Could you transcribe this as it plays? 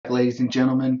ladies and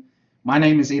gentlemen. My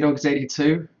name is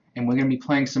eDogs82, and we're going to be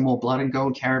playing some more Blood and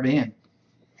Gold Caribbean.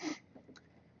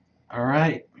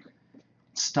 Alright,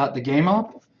 let's start the game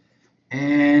up.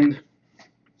 And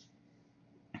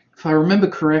if I remember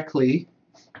correctly,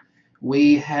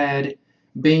 we had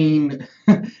been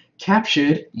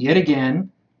captured yet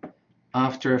again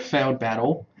after a failed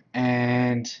battle,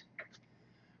 and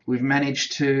we've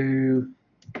managed to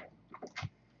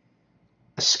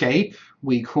escape.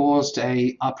 We caused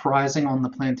a uprising on the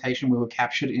plantation we were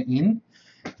captured in,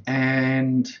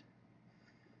 and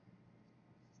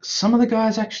some of the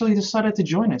guys actually decided to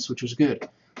join us, which was good.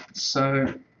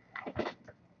 So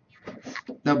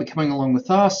they'll be coming along with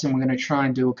us, and we're going to try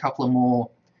and do a couple of more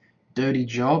dirty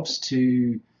jobs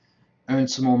to earn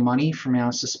some more money from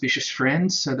our suspicious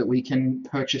friends so that we can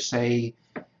purchase a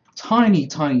tiny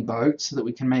boat so that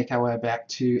we can make our way back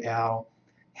to our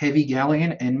heavy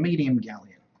galleon and medium galleon.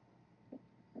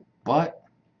 But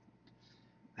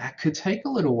that could take a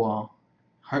little while.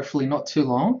 Hopefully not too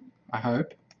long, I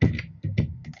hope.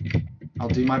 I'll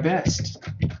do my best.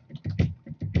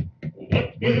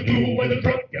 What will you do when the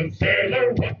drunken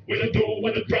sailor? What will you do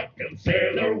when the drunken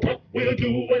sailor? What will you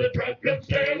do when the drunken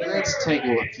sailor? Let's take a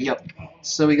look. Yep.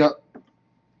 So we got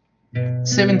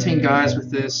 17 guys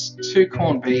with this, 2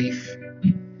 corned beef,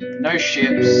 no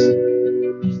ships.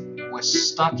 We're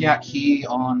stuck out here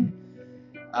on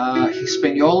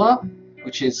Hispaniola,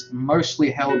 which is mostly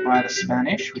held by the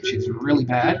Spanish, which is really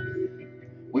bad.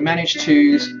 We managed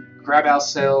to grab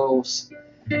ourselves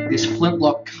this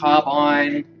flintlock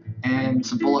carbine and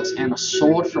some bullets and a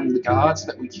sword from the guards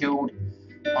that we killed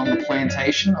on the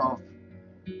plantation of,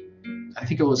 I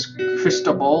think it was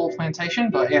Cristobal plantation,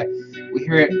 but yeah, we're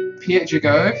here at Piet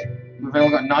Jagove. We've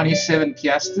only got 97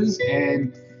 piastres,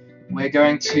 and we're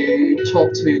going to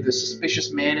talk to the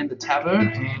suspicious man in the tavern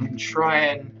and try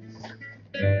and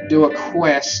do a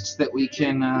quest that we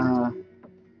can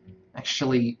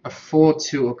actually afford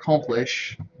to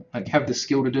accomplish, like have the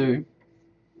skill to do.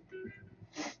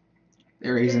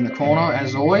 There he is in the corner,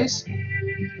 as always.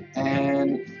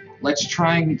 And let's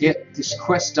try and get this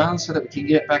quest done so that we can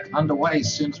get back underway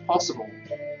as soon as possible.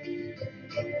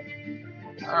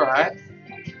 Alright.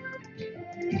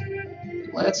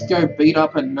 Let's go beat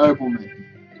up a nobleman.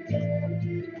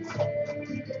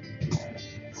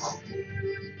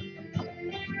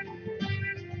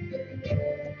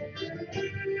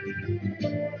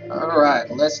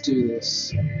 Alright, let's do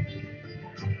this.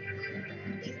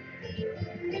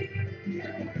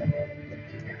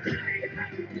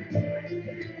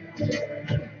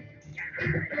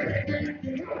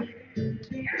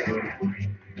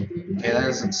 Okay, that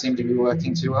doesn't seem to be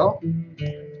working too well.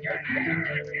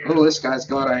 Oh, this guy's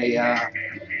got a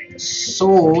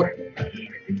sword.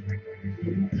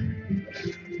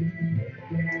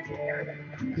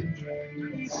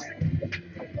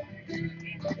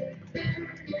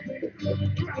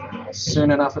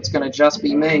 Soon enough, it's going to just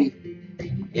be me.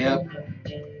 Yep.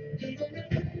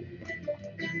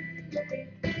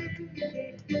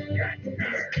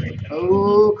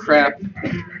 Oh, crap.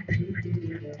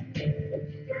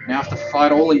 Now I have to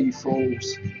fight all of you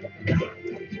fools.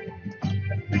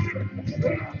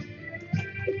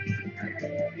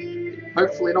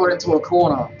 Hopefully not into a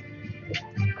corner.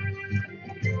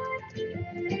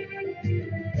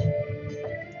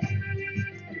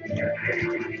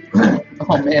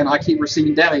 Oh man, I keep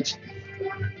receiving damage.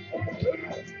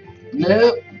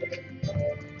 Nope.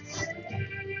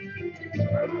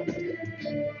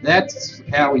 That's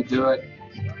how we do it.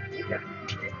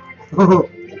 Nope,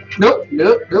 nope,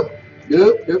 nope, nope,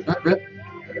 nope, nope, nope.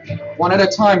 One at a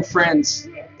time, friends.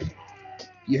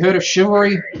 You heard of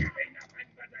chivalry?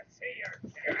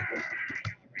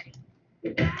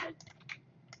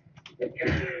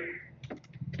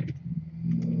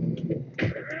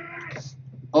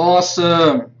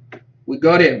 Awesome. We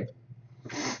got him.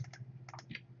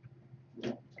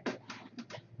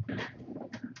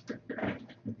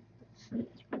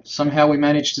 Somehow we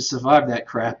managed to survive that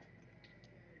crap.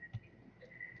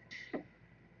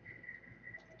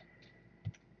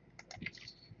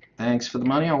 Thanks for the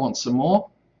money. I want some more.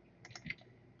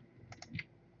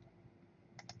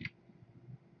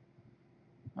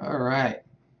 Alright.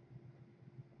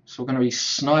 So we're going to be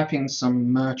sniping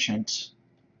some merchant.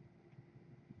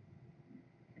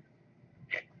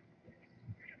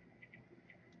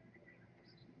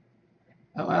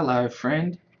 Oh, hello,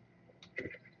 friend.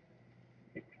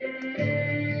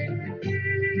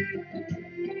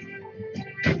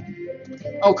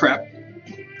 Oh, crap.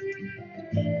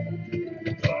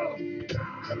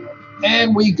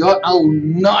 And we got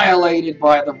annihilated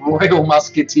by the Royal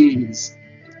Musketeers.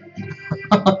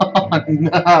 Oh,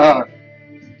 no.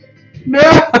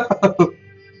 No!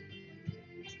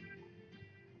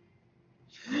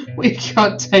 We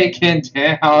got taken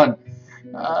down.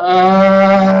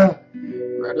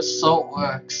 Red Assault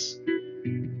Works.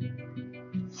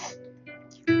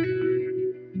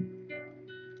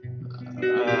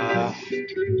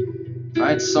 If I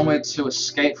had somewhere to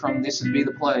escape from, this would be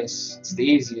the place. It's the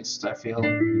easiest, I feel.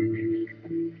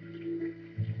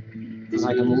 Because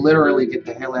I can literally get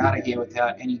the hell out of here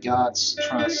without any guards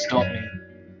trying to stop me.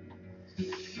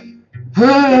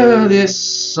 This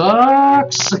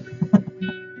sucks!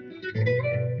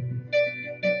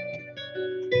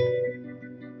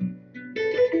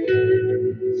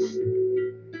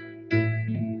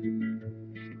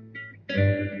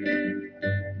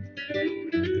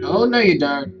 Oh, no you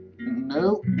don't.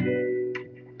 Nope.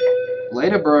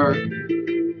 Later, bro.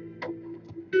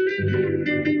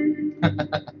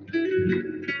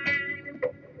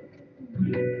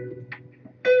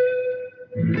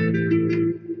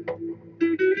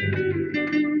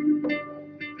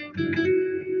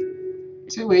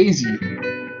 Too easy.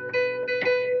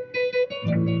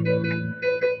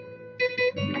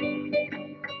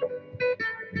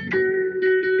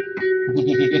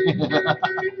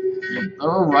 They're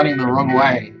all running the wrong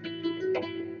way.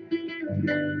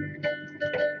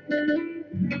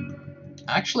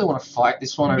 I actually want to fight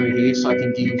this one over here so I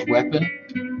can get his weapon.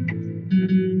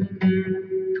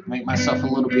 Make myself a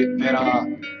little bit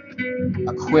better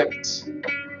equipped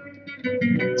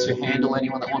to handle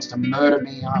anyone that wants to murder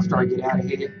me after I get out of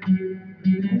here.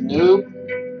 Nope.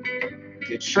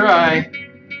 Good try.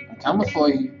 I'm coming for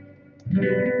you.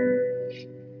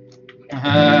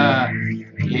 Yeah,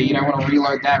 you don't want to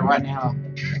reload that right now.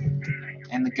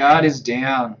 And the guard is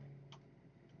down.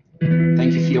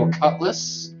 Thank you for your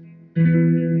cutlass.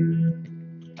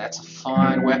 That's a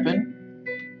fine weapon.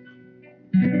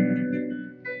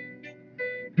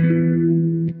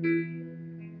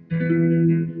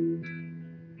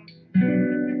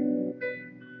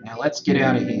 Now let's get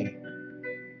out of here.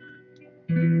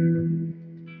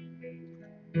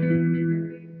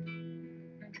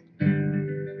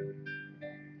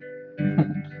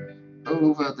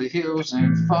 Over the hills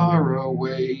and far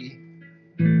away.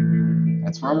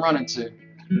 That's where I'm running to.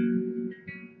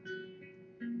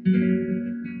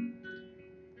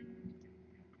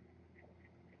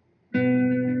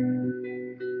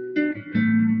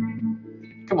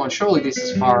 Come on, surely this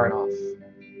is far enough.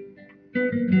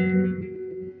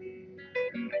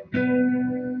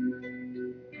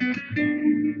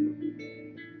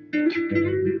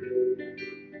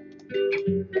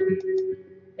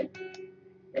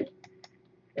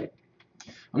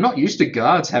 I'm not used to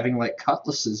guards having like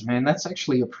cutlasses, man. That's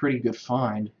actually a pretty good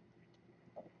find.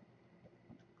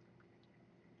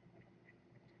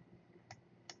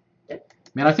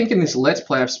 Man, I think in this Let's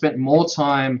Play I've spent more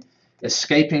time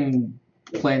escaping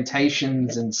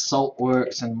plantations and salt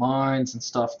works and mines and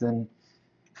stuff than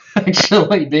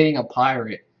actually being a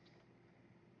pirate.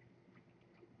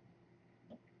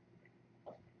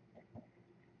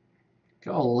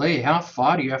 Golly, how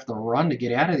far do you have to run to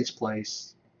get out of this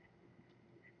place?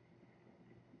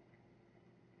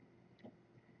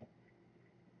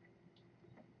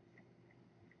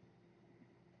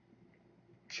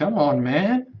 Come on,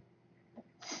 man.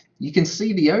 You can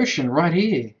see the ocean right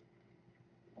here.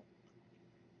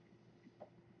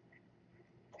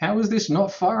 How is this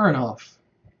not far enough?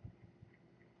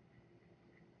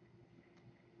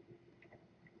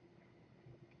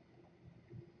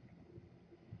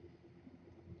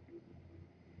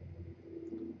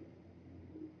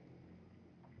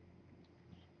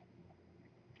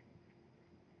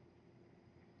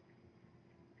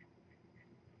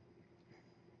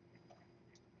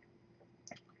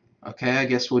 Okay, I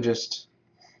guess we'll just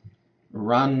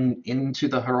run into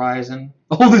the horizon.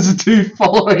 Oh, there's a dude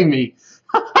following me.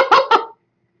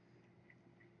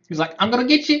 He's like, I'm gonna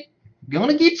get you.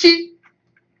 Gonna get you.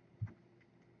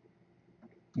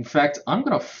 In fact, I'm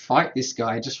gonna fight this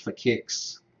guy just for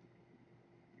kicks.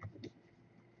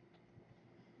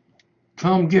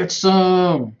 Come get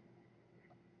some.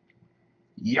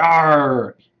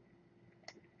 Yar.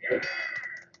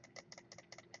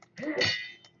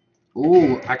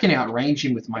 Ooh, I can outrange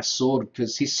him with my sword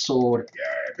because his sword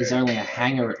is only a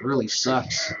hanger. It really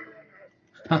sucks.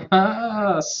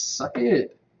 Haha, suck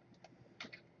it.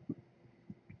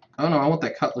 Oh no, I want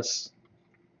that cutlass.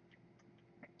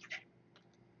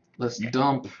 Let's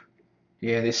dump,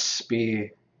 yeah, this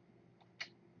spear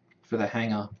for the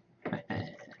hanger.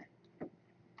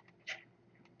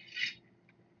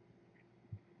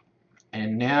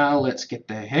 And now let's get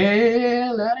the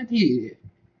hell out of here.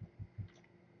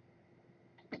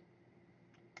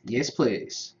 Yes,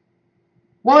 please.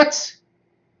 What?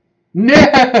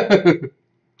 No!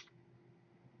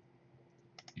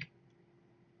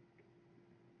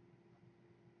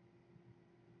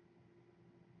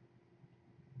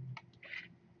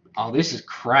 Oh, this is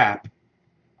crap.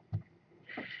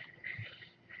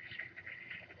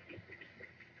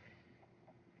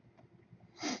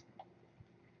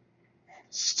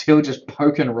 Still just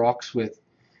poking rocks with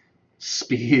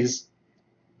spears.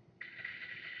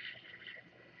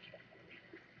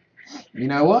 You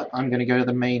know what? I'm going to go to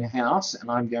the main house and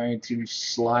I'm going to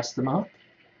slice them up.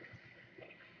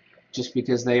 Just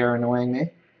because they are annoying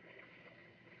me.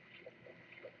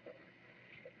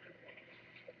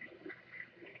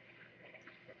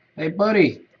 Hey,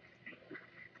 buddy.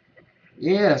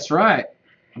 Yeah, that's right.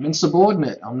 I'm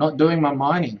insubordinate. I'm not doing my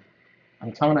mining.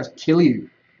 I'm coming to kill you.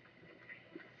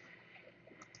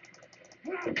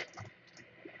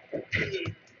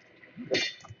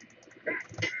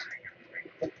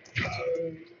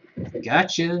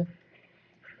 Gotcha.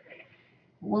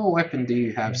 What weapon do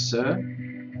you have, sir?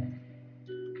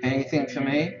 Anything for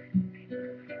me?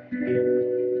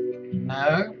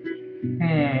 No?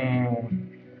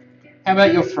 How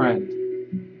about your friend?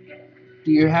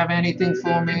 Do you have anything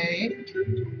for me?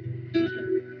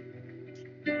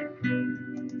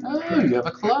 Oh, you have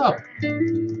a club.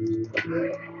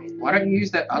 Why don't you use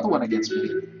that other one against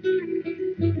me?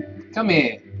 Come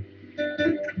here.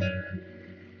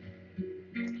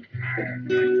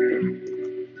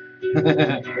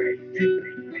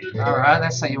 Alright,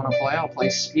 that's how you want to play. I'll play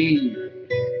speed.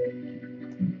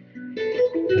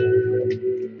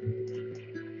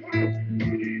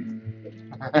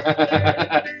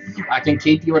 I can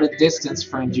keep you at a distance,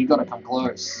 friend. You gotta come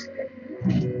close.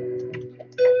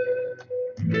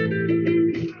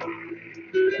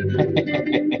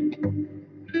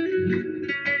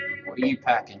 What are you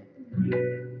packing?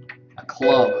 A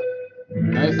club.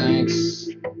 No thanks.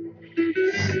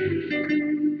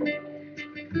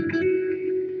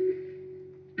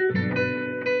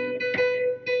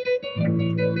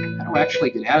 How do I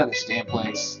actually get out of this damn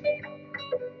place?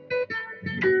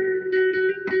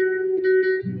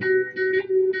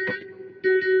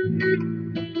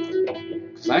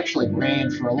 Because I actually ran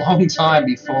for a long time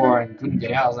before and couldn't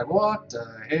get out. I was like, what the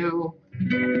hell?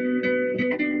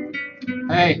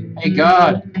 Hey,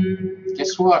 guard.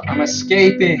 Guess what? I'm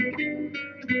escaping.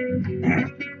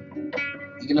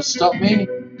 You gonna stop me?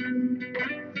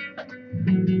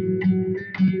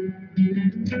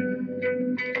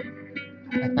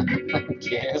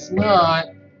 Guess not.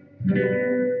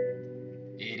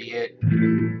 Idiot.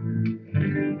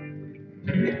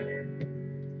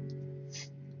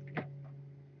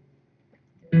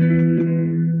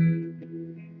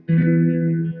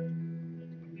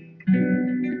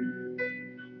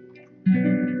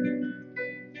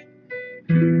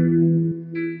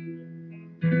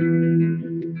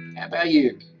 How about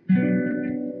you?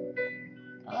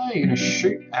 Oh, you're gonna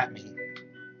shoot at me.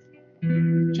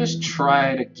 Just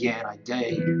try it again, I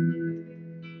dare you.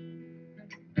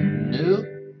 Nope.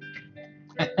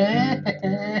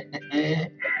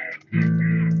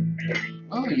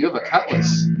 Oh, you have a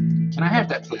cutlass. Can I have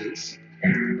that, please?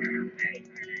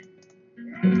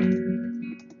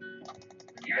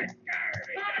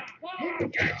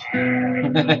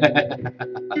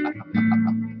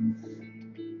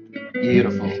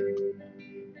 Beautiful.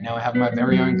 Now I have my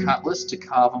very own cutlass to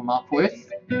carve them up with.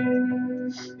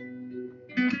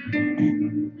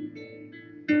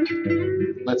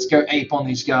 Let's go ape on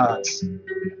these guards.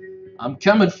 I'm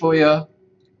coming for you.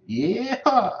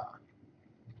 Yeah.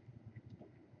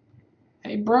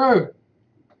 Hey, bro.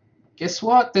 Guess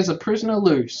what? There's a prisoner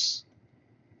loose.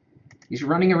 He's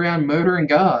running around murdering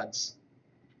guards.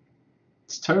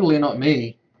 It's totally not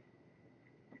me.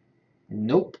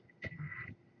 Nope.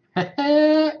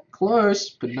 Close,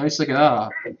 but no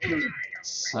cigar.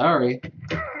 Sorry.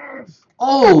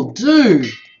 Oh,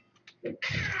 dude!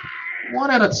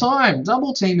 One at a time.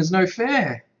 Double team is no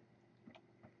fair.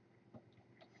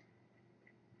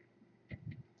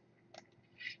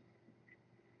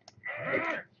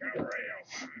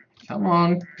 Come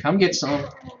on, come get some.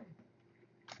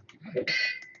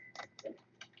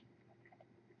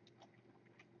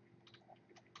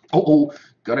 Oh,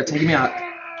 gotta take him out.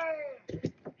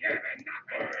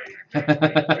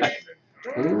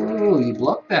 Ooh, you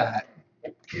blocked that.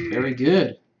 Very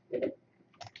good.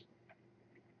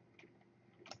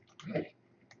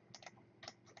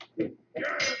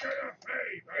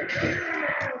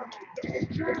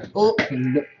 Oh,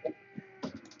 no.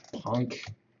 Punk.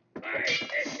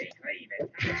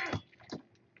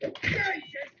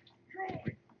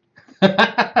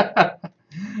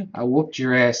 I whooped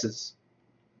your asses.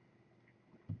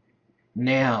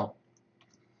 Now.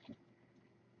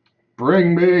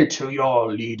 Bring me to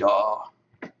your leader.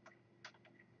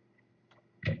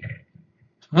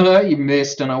 You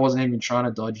missed, and I wasn't even trying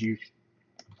to dodge you.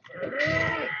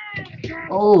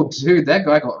 Oh, dude, that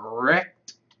guy got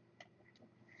wrecked.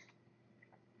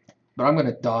 But I'm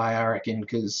gonna die, I reckon,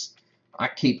 because I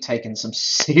keep taking some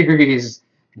serious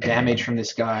damage from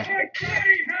this guy.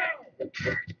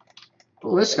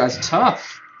 Oh, this guy's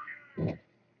tough.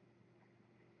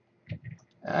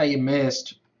 Ah, you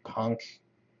missed, punk.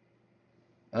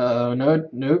 No,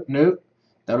 nope, nope.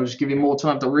 That'll just give you more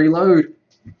time to reload.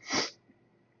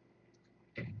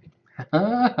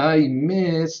 Haha, you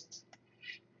missed.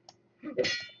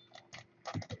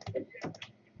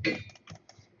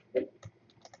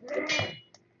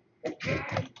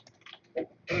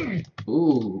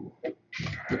 Ooh,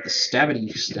 with the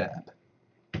stabbity stab.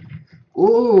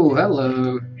 Ooh,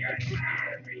 hello.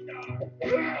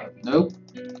 Nope.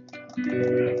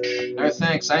 No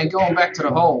thanks, I ain't going back to the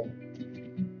hole.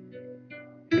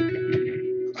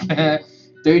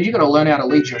 Dude, you gotta learn how to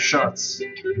lead your shots.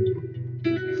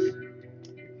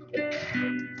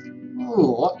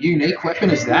 Ooh, what unique weapon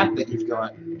is that you've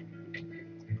got?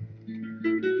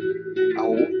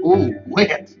 Oh, ooh,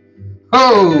 whip.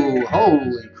 Oh,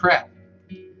 holy crap.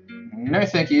 No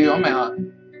thank you, I'm out.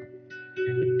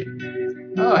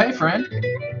 Oh, hey friend.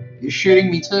 You're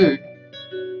shooting me too.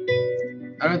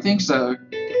 I don't think so.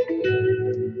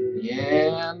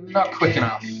 Yeah, not quick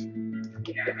enough.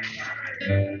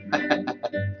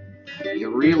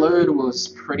 Your reload was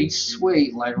pretty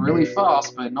sweet, like really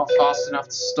fast, but not fast enough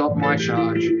to stop my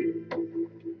charge.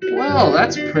 Well,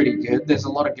 that's pretty good. There's a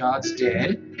lot of guards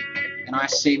dead, and I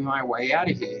see my way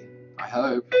out of here. I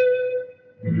hope.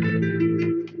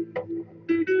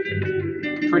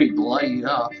 Pretty bloodied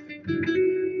up.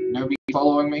 Nobody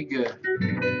following me? Good.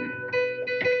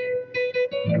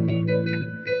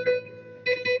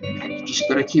 Just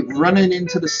gotta keep running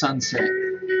into the sunset.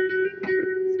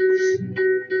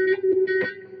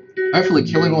 Hopefully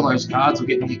killing all those guards will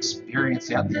get me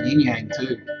experience out the yin-yang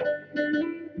too.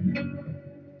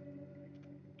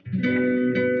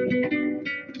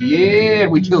 Yeah,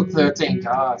 we killed 13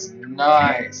 guards.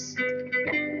 Nice.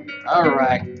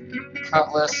 Alright,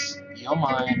 Cutlass, you're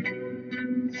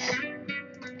mine.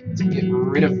 To get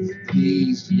rid of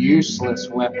these useless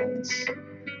weapons.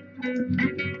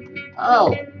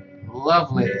 Oh,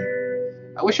 lovely.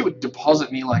 I wish it would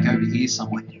deposit me like over here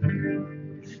somewhere.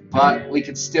 But we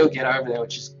can still get over there,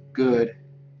 which is good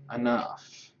enough.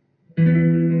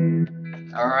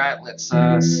 Alright, let's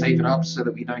save it up so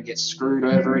that we don't get screwed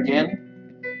over again.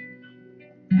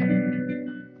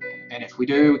 And if we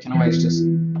do, we can always just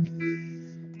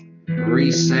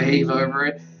resave over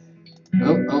it.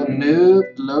 Oh no,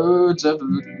 loads of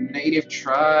native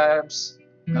tribes.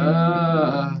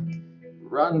 Run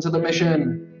to the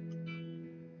mission.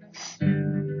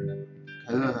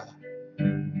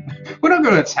 We're not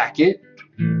going to attack it.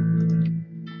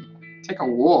 Take a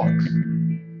walk.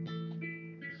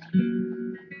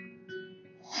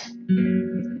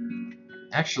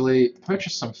 Actually,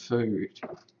 purchase some food.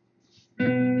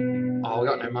 Oh, we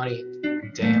got no money.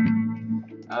 Damn.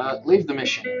 Leave the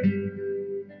mission.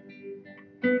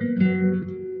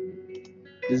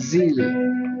 Zeal.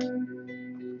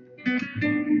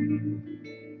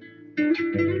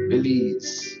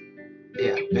 Belize.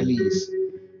 Yeah, Belize.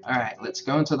 Alright, let's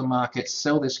go into the market,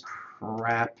 sell this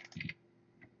crap.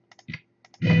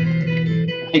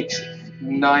 Makes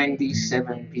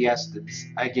 97 piastres.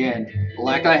 Again,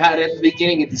 like I had at the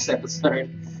beginning of this episode.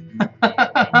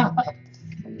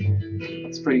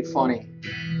 It's pretty funny.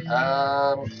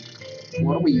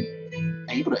 What are we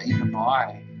able to even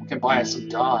buy? We can buy some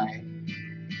dye.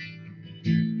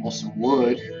 Or some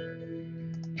wood.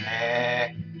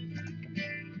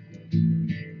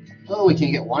 Oh, we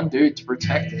can get one dude to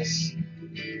protect us.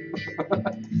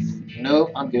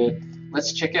 Nope, I'm good.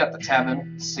 Let's check out the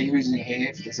tavern, see who's in here,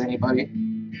 if there's anybody.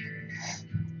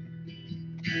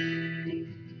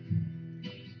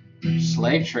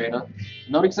 Slave trader.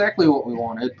 Not exactly what we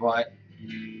wanted, but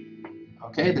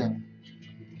okay then.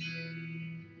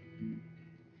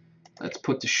 Let's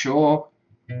put to shore.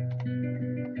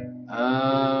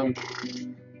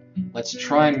 Let's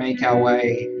try and make our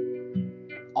way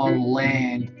on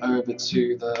land over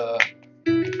to the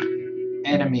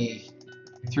enemy,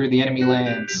 through the enemy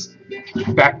lands,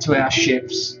 back to our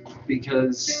ships,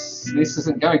 because this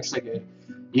isn't going so good.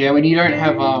 Yeah, when you don't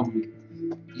have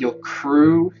your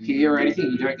crew here or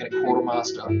anything, you don't get a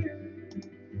quartermaster.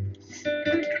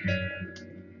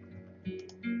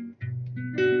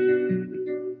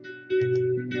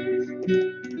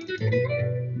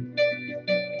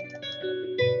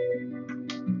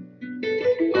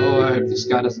 Oh, I hope this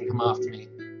guy doesn't come after me.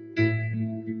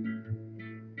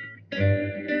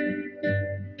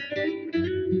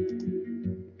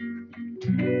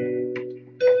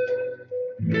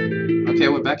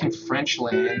 back in French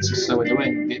lands, so we're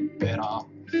doing a bit better.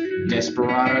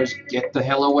 Desperados, get the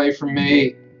hell away from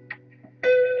me!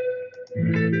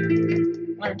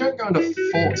 No, don't go into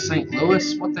Fort St.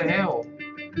 Louis, what the hell?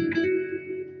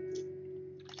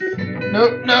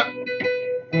 No, no!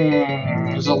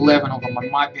 There's 11 of them, I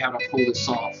might be able to pull this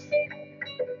off.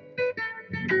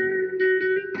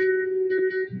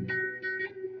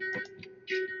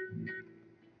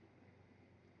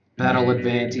 Battle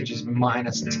advantage is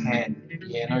 -10.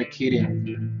 Yeah, no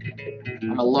kidding.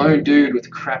 I'm a lone dude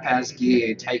with crap-ass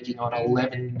gear taking on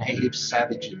 11 native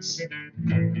savages.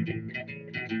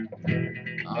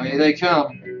 Oh, here they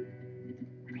come.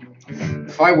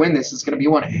 If I win this, it's going to be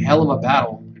one hell of a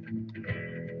battle.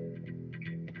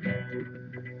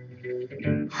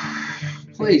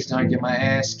 Please don't get my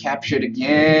ass captured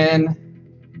again.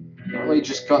 I only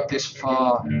just got this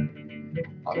far.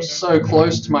 I was so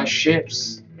close to my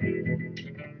ships.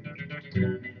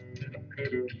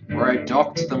 Where I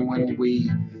docked them when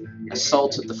we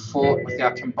assaulted the fort with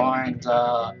our combined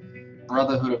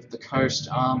Brotherhood of the Coast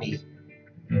army.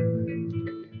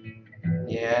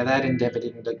 Yeah, that endeavor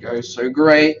didn't go so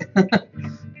great.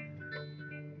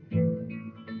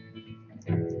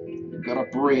 Got a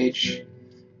bridge.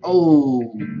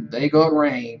 Oh, they got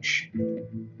range.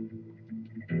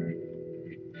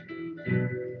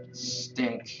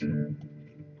 Stink.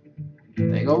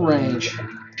 They got range.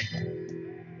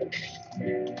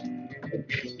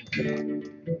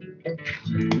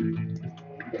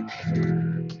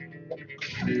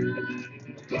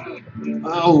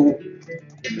 Oh.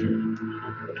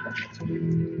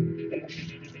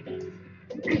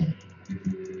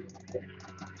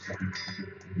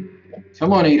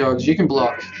 Come on, E-Dogs, you can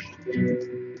block.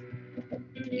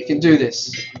 You can do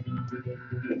this.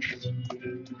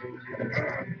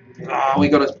 Ah, we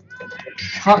gotta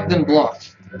cut then block.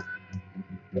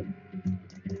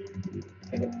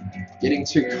 Getting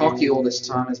too cocky all this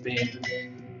time has been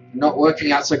not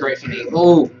working out so great for me.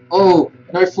 Oh, oh,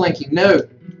 no flanking, no.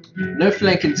 No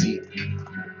flanking.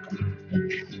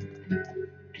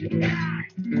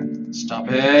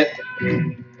 Stop it.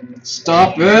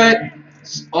 Stop it.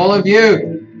 All of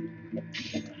you.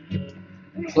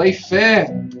 Play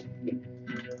fair.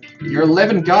 You're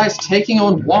 11 guys taking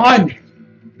on 1.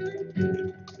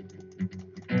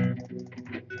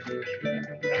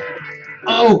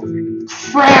 Oh,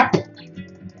 crap.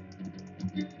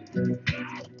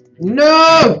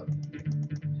 No!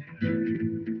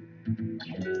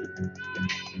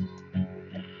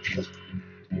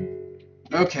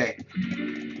 Okay.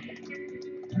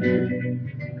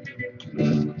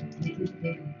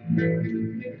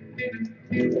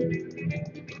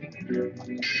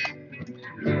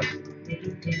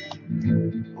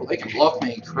 Well, they can block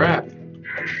me. Crap.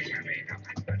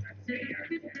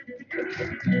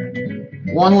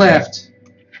 1 left.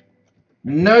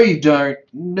 No, you don't.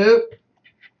 Nope.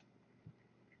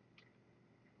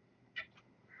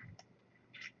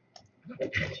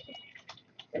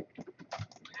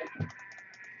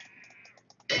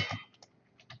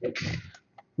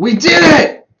 We did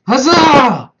it!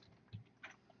 Huzzah!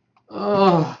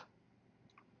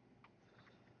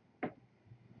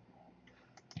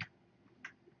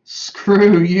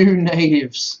 Screw you,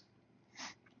 natives.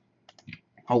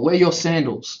 I'll wear your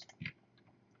sandals.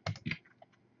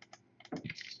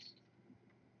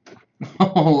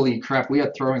 Holy crap, we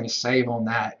are throwing a save on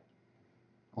that.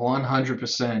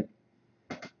 100%.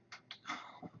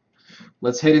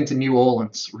 Let's head into New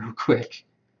Orleans real quick.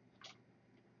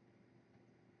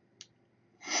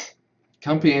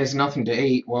 Company has nothing to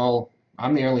eat. Well,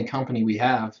 I'm the only company we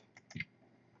have.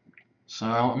 So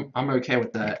I'm okay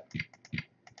with that.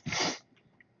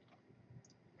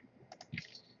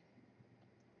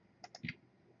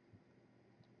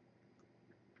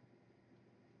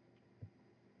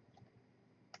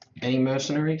 Any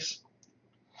mercenaries?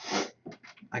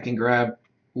 I can grab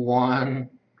 1,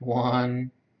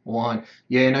 1, 1.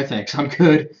 Yeah, no thanks. I'm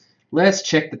good. Let's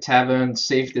check the tavern,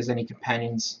 see if there's any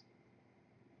companions.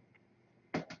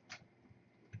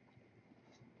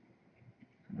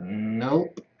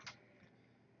 Nope.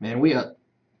 Man, we are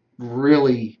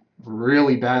really,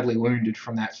 really badly wounded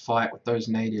from that fight with those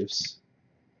natives.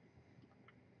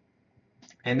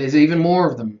 And there's even more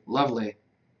of them. Lovely.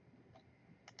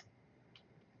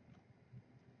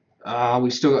 We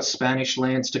still got Spanish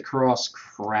lands to cross.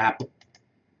 Crap.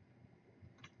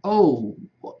 Oh.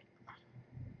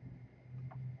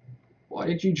 Why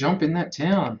did you jump in that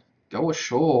town? Go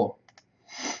ashore.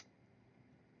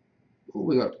 Ooh,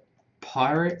 we got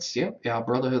pirates. Yep, our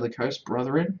Brotherhood of the Coast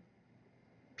brethren.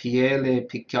 Pierre le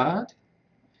Picard.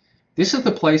 This is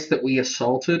the place that we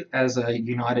assaulted as a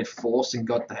united force and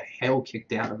got the hell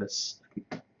kicked out of us.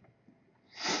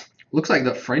 Looks like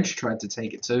the French tried to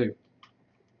take it too.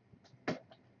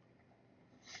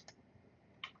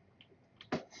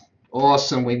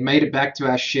 Awesome, we made it back to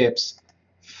our ships.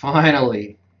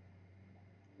 Finally.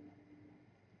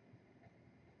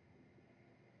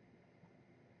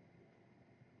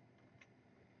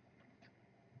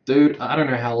 Dude, I don't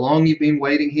know how long you've been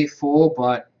waiting here for,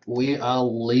 but we are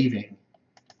leaving.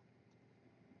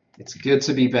 It's good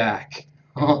to be back.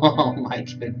 Oh my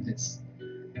goodness.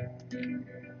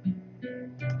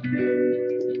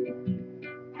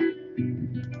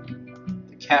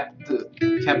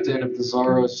 The captain of the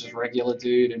Zorro is just regular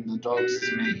dude, and the dogs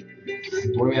is me.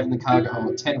 What do we have in the cargo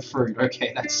hold? 10 fruit.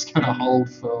 Okay, that's gonna hold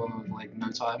for like no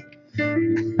time.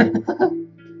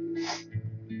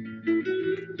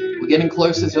 We're getting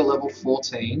closer to level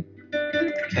 14.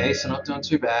 Okay, so not doing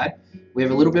too bad. We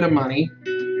have a little bit of money,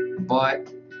 but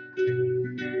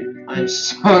I'm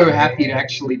so happy to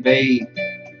actually be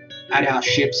at our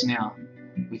ships now.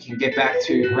 We can get back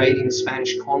to raiding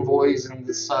Spanish convoys and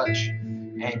the such,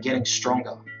 and getting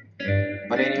stronger.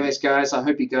 But anyways, guys, I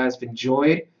hope you guys have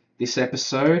enjoyed this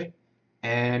episode,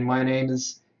 and my name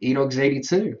is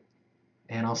edogs82,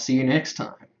 and I'll see you next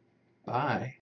time. Bye.